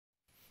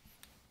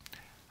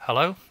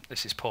Hello,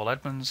 this is Paul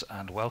Edmonds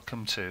and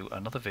welcome to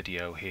another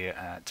video here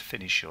at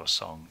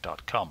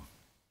finishYourSong.com.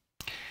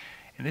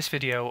 In this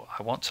video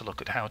I want to look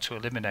at how to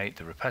eliminate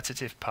the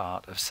repetitive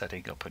part of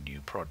setting up a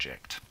new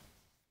project.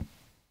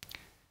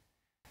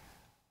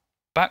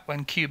 Back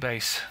when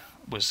Cubase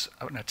was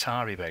an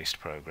Atari based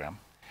program,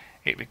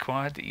 it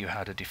required that you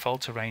had a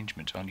default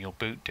arrangement on your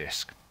boot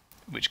disk,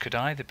 which could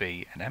either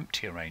be an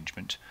empty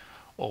arrangement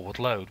or would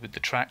load with the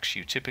tracks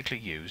you typically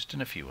used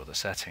and a few other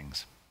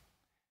settings.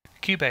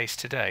 Cubase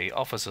today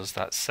offers us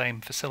that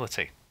same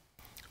facility,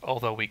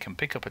 although we can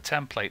pick up a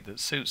template that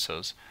suits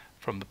us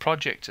from the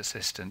project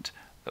assistant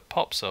that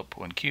pops up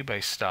when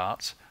Cubase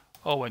starts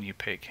or when you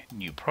pick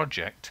New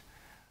Project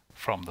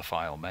from the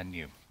File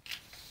menu.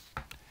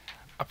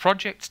 A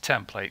project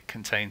template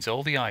contains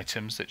all the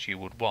items that you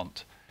would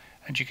want,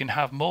 and you can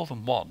have more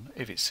than one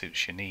if it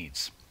suits your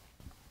needs.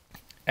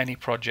 Any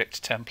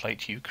project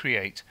template you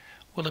create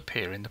will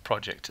appear in the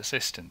project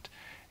assistant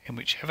in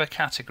whichever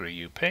category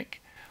you pick,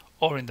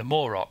 or in the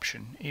More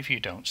option if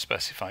you don't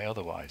specify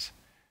otherwise.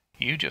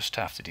 You just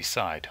have to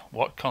decide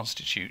what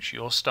constitutes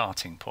your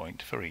starting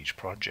point for each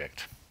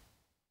project.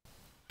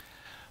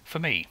 For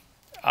me,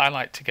 I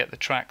like to get the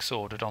tracks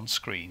ordered on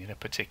screen in a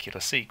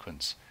particular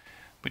sequence,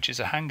 which is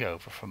a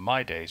hangover from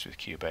my days with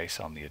Cubase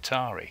on the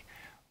Atari,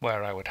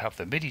 where I would have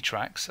the MIDI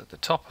tracks at the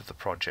top of the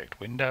project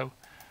window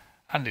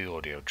and the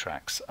audio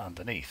tracks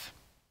underneath.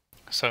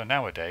 So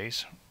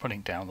nowadays,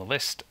 running down the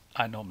list,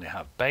 I normally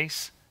have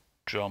bass,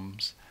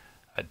 drums,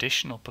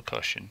 additional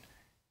percussion,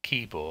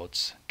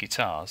 keyboards,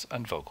 guitars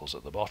and vocals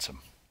at the bottom.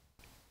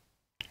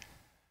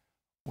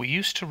 We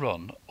used to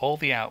run all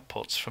the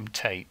outputs from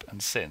tape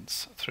and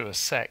synths through a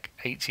SEC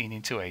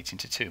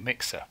 18x8x2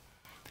 mixer,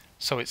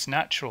 so it's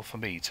natural for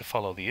me to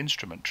follow the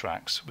instrument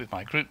tracks with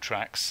my group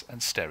tracks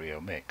and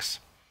stereo mix,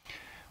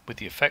 with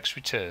the effects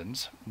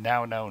returns,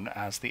 now known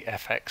as the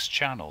FX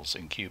channels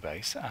in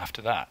Cubase,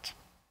 after that.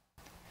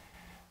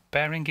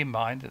 Bearing in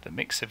mind that the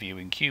mixer view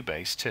in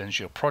Cubase turns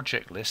your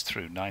project list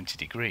through 90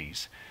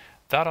 degrees,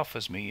 that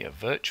offers me a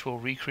virtual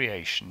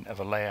recreation of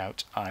a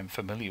layout I'm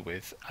familiar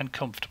with and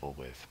comfortable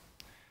with.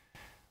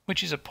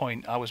 Which is a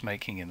point I was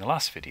making in the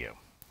last video.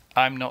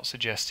 I'm not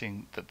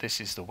suggesting that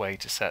this is the way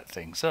to set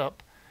things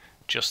up,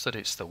 just that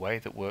it's the way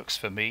that works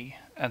for me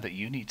and that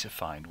you need to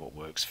find what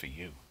works for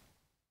you.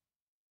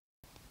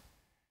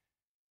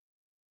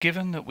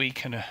 Given that we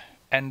can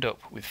end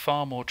up with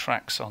far more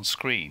tracks on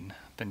screen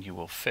than you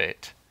will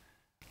fit,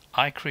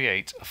 I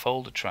create a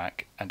folder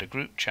track and a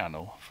group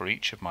channel for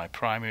each of my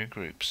primary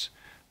groups,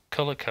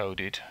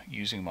 color-coded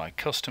using my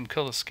custom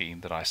color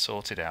scheme that I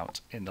sorted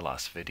out in the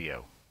last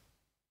video.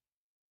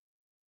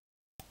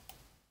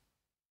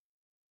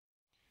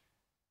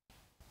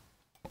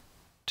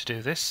 To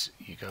do this,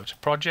 you go to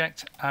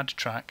Project, Add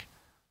Track,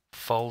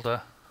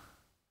 Folder,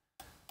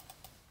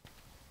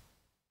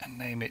 and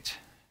name it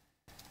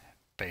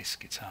Bass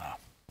Guitar.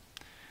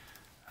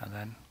 And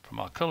then from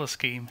our color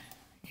scheme,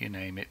 you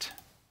name it,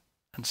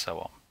 and so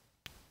on.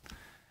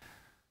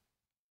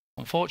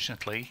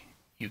 Unfortunately,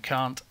 you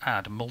can't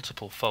add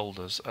multiple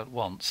folders at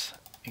once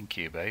in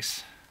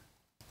Cubase,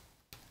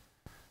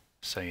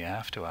 so you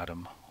have to add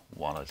them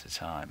one at a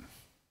time.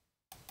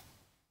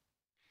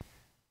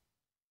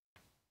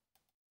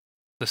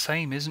 The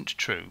same isn't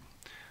true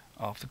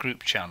of the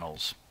group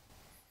channels.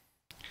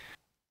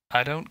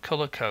 I don't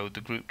color code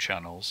the group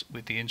channels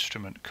with the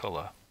instrument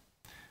color,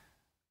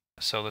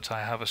 so that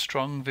I have a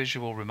strong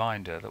visual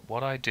reminder that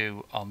what I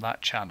do on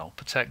that channel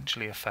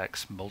potentially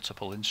affects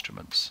multiple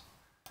instruments.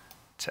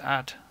 To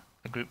add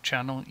a group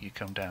channel, you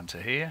come down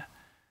to here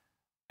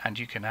and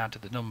you can add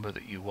the number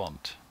that you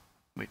want,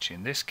 which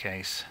in this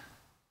case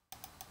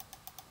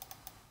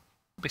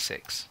will be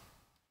 6.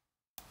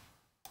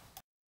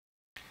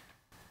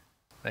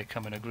 They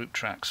come in a group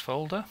tracks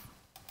folder.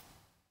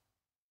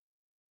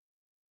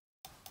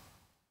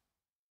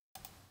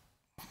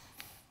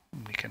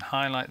 We can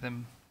highlight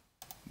them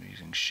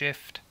using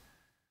Shift,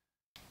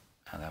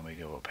 and then we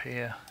go up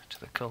here to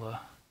the color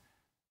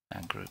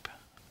and group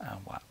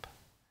and WAP,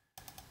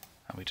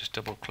 and we just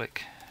double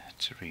click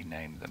to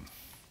rename them.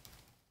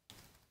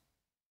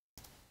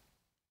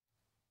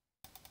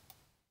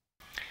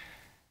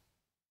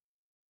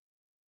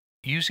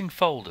 Using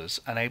folders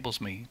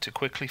enables me to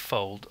quickly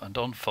fold and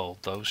unfold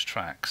those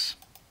tracks,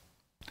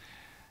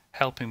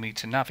 helping me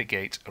to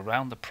navigate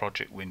around the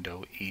project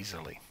window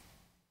easily.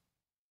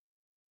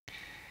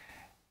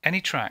 Any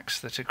tracks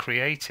that are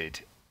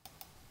created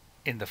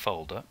in the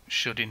folder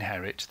should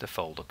inherit the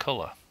folder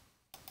color.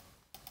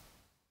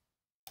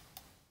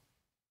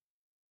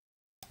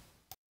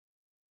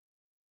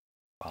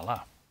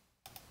 Voila.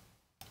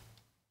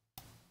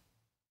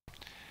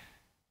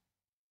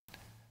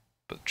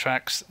 But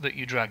tracks that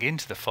you drag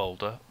into the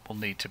folder will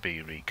need to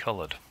be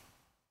recolored.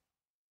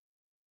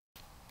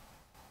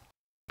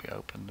 We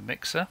open the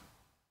mixer.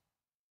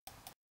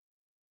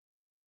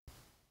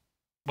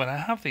 When I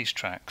have these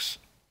tracks,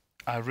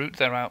 I route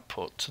their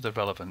output to the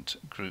relevant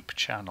group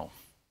channel.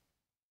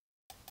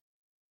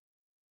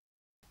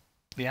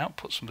 The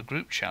outputs from the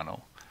group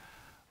channel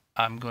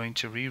I'm going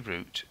to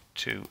reroute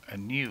to a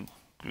new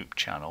group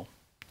channel,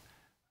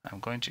 I'm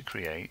going to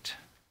create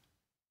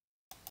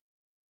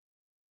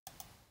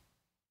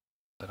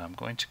that I'm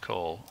going to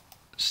call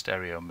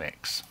stereo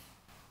mix.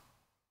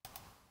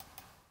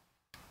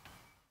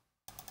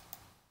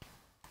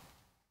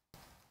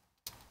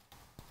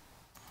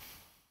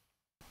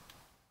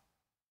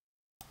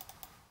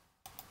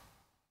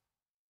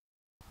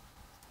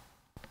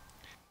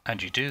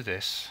 And you do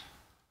this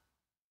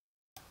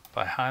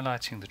by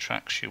highlighting the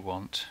tracks you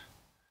want.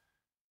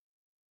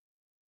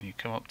 You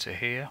come up to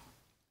here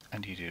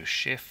and you do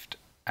Shift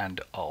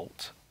and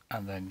Alt,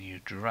 and then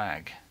you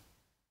drag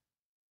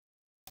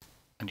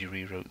and you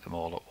reroute them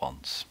all at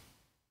once.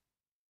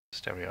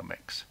 Stereo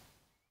mix.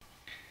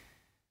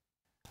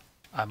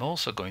 I'm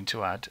also going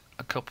to add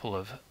a couple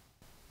of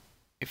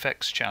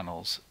effects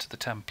channels to the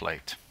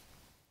template.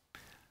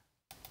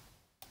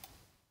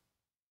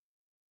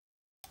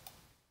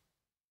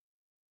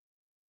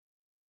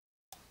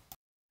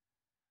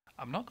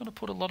 I'm not going to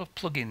put a lot of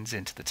plugins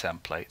into the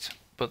template,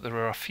 but there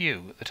are a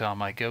few that are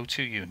my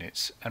go-to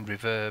units, and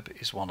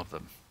reverb is one of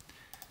them.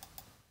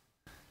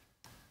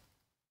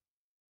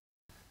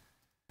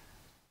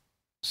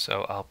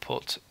 So I'll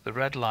put the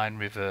red line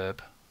reverb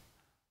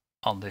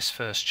on this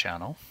first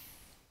channel.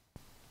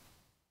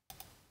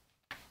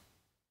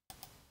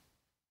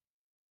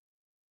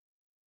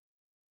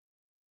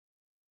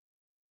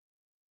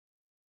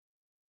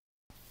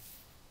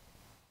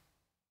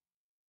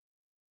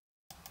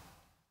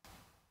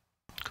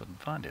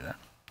 Couldn't find it then.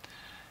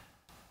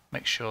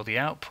 Make sure the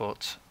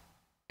output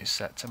is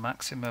set to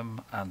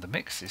maximum and the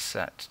mix is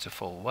set to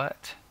full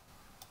wet.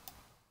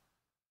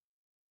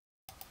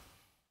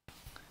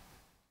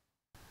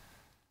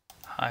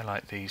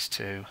 Highlight these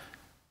two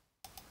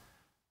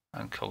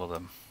and colour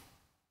them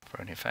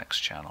for an effects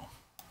channel.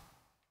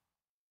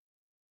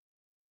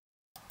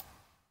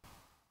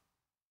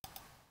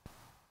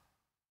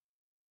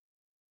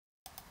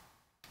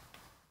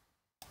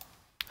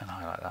 And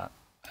highlight that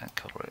and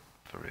colour it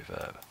for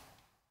reverb.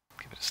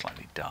 Give it a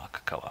slightly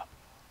darker colour.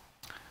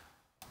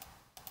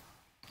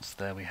 So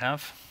there we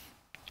have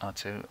our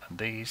two, and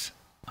these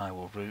I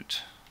will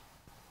route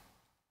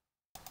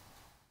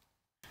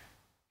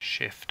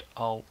Shift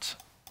Alt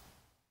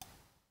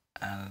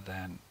and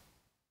then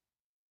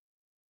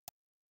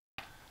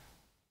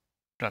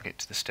drag it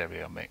to the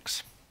stereo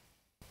mix.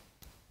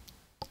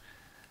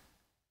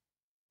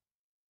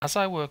 As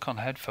I work on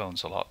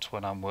headphones a lot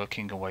when I'm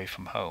working away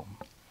from home,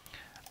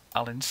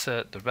 I'll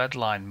insert the red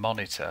line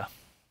monitor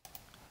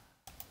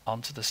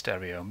onto the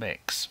stereo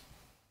mix.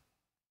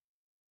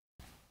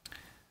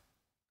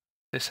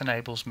 This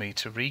enables me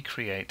to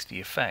recreate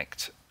the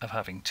effect of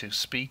having two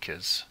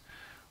speakers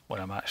when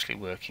I'm actually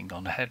working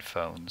on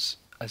headphones,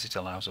 as it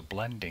allows a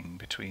blending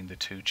between the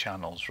two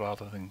channels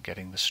rather than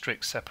getting the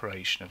strict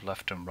separation of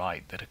left and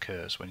right that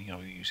occurs when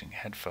you're using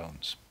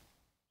headphones.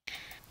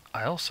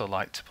 I also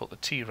like to put the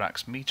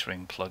T-Rax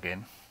metering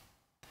plugin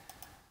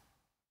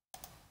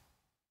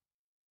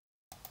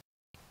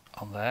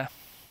on there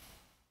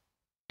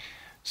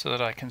so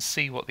that I can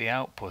see what the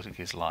output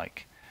is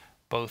like,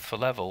 both for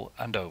level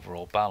and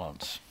overall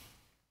balance.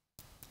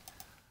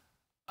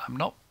 I'm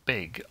not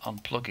big on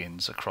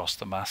plugins across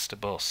the master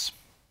bus,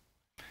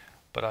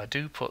 but I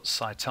do put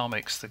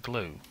Cytomix the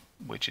Glue,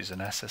 which is an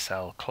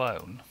SSL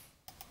clone,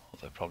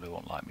 although they probably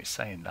won't like me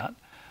saying that,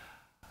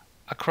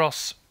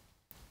 across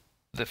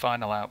the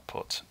final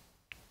output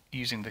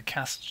using the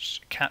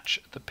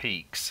Catch the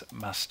Peaks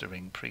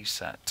mastering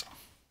preset.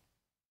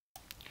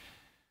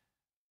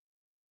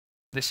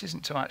 This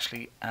isn't to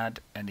actually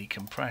add any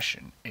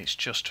compression, it's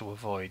just to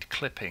avoid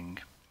clipping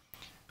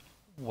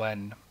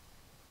when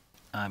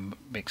I'm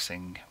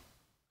mixing,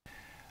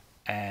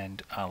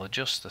 and I'll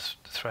adjust the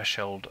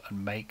threshold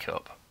and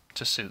makeup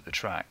to suit the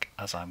track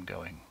as I'm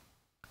going.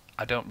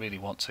 I don't really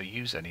want to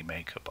use any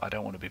makeup, I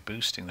don't want to be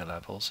boosting the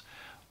levels.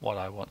 What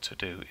I want to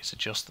do is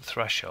adjust the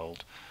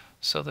threshold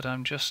so that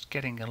I'm just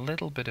getting a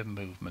little bit of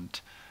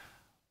movement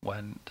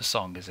when the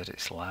song is at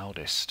its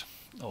loudest,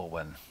 or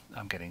when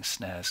I'm getting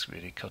snares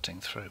really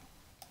cutting through.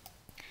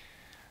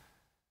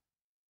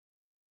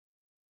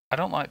 I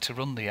don't like to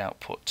run the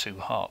output too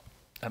hot.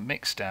 At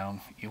mixdown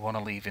you want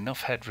to leave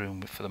enough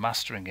headroom for the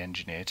mastering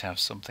engineer to have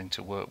something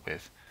to work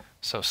with,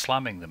 so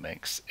slamming the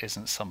mix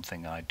isn't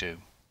something I do.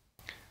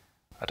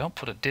 I don't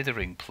put a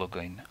dithering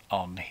plugin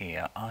on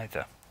here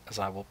either, as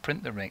I will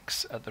print the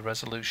mix at the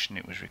resolution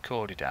it was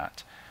recorded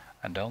at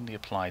and only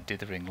apply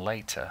dithering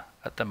later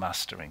at the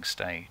mastering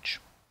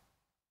stage.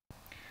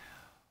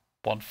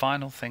 One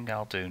final thing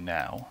I'll do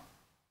now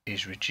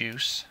is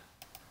reduce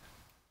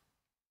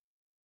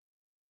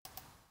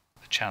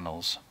the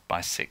channels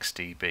by 6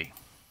 dB.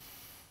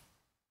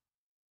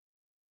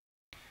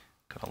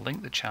 Got to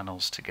link the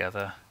channels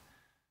together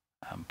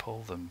and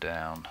pull them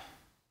down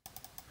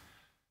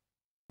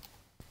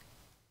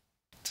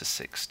to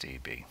 6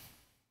 dB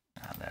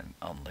and then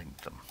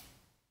unlink them.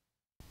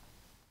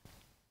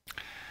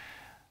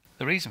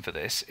 The reason for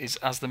this is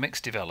as the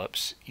mix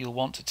develops you'll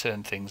want to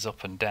turn things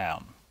up and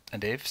down,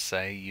 and if,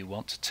 say, you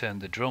want to turn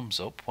the drums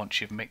up once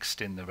you've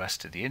mixed in the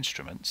rest of the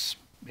instruments,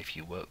 if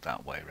you work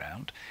that way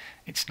round,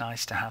 it's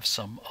nice to have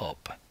some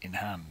up in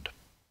hand.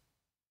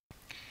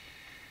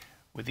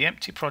 With the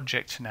empty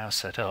project now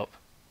set up,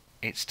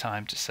 it's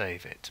time to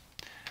save it.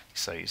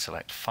 So you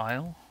select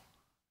File,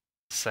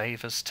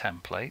 Save as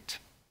Template.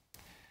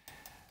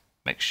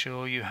 Make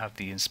sure you have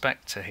the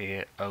inspector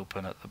here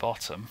open at the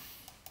bottom.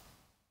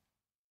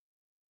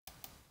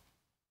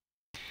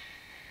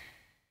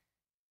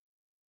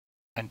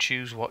 And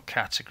choose what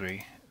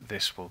category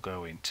this will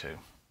go into.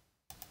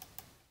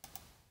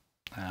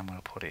 And I'm going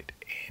to put it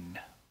in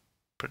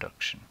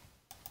Production.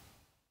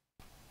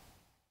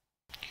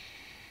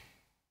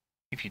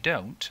 If you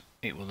don't,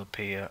 it will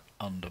appear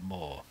under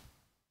More.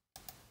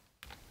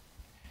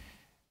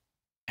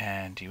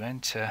 And you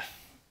enter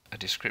a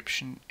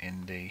description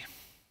in the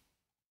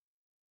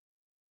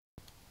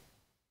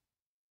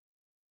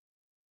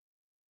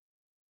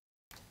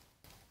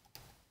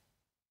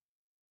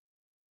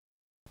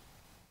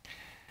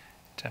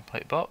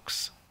template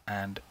box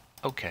and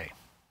OK.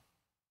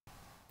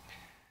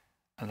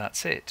 And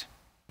that's it.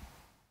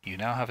 You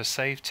now have a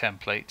saved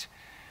template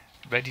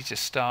ready to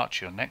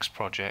start your next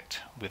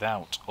project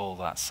without all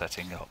that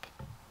setting up.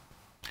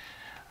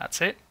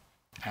 That's it,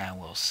 and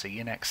we'll see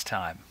you next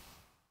time.